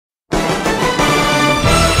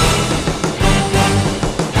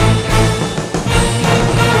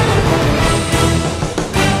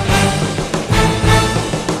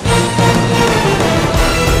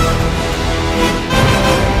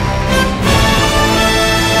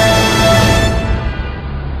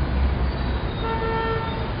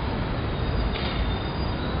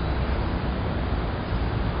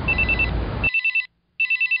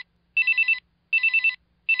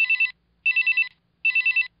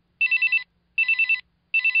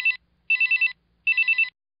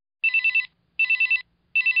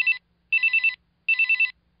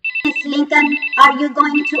Lincoln, are you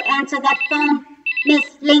going to answer that phone? Miss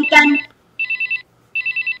Lincoln?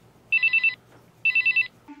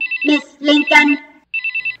 Miss Lincoln?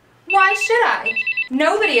 Why should I?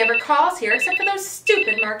 Nobody ever calls here except for those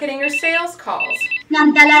stupid marketing or sales calls.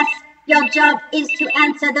 Nonetheless, your job is to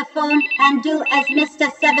answer the phone and do as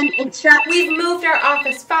Mr. Seven instructs. We've moved our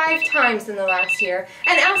office 5 times in the last year,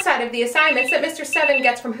 and outside of the assignments that Mr. Seven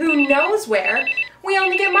gets from who knows where, we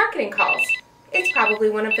only get marketing calls. It's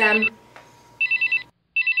probably one of them.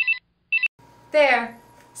 There.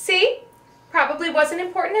 See? Probably wasn't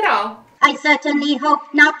important at all. I certainly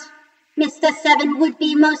hope not. Mr. Seven would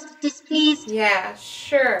be most displeased. Yeah,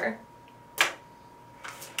 sure.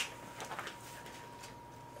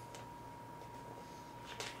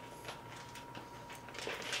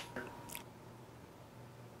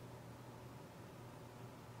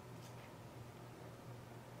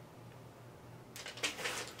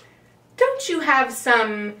 Don't you have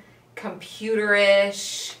some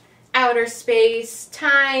computerish, outer space,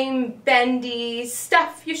 time, bendy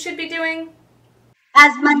stuff you should be doing?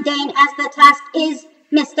 As mundane as the task is,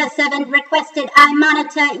 Mr. Seven requested I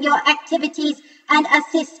monitor your activities and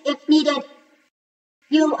assist if needed.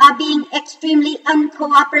 You are being extremely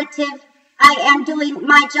uncooperative. I am doing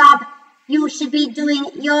my job. You should be doing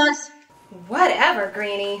yours. Whatever,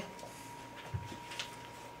 Greenie.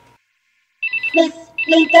 Miss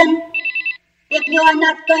Lincoln, if you are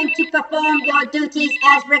not going to perform your duties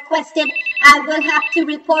as requested, I will have to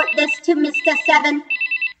report this to Mr. Seven.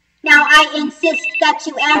 Now I insist that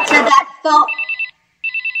you answer that phone.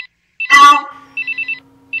 Ow.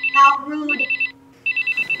 How rude.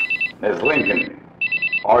 Miss Lincoln,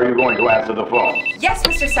 are you going to answer the phone? Yes,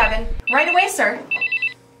 Mr. Seven. Right away, sir.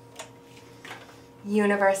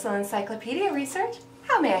 Universal Encyclopedia Research.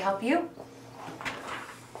 How may I help you?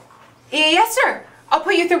 Yes, sir. I'll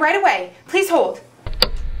put you through right away. Please hold.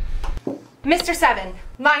 Mr. Seven,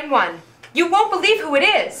 line 1. You won't believe who it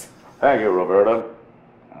is. Thank you, Roberta.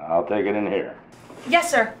 I'll take it in here. Yes,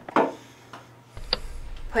 sir.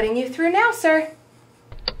 Putting you through now, sir.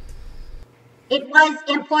 It was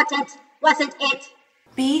important, wasn't it?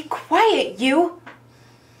 Be quiet, you.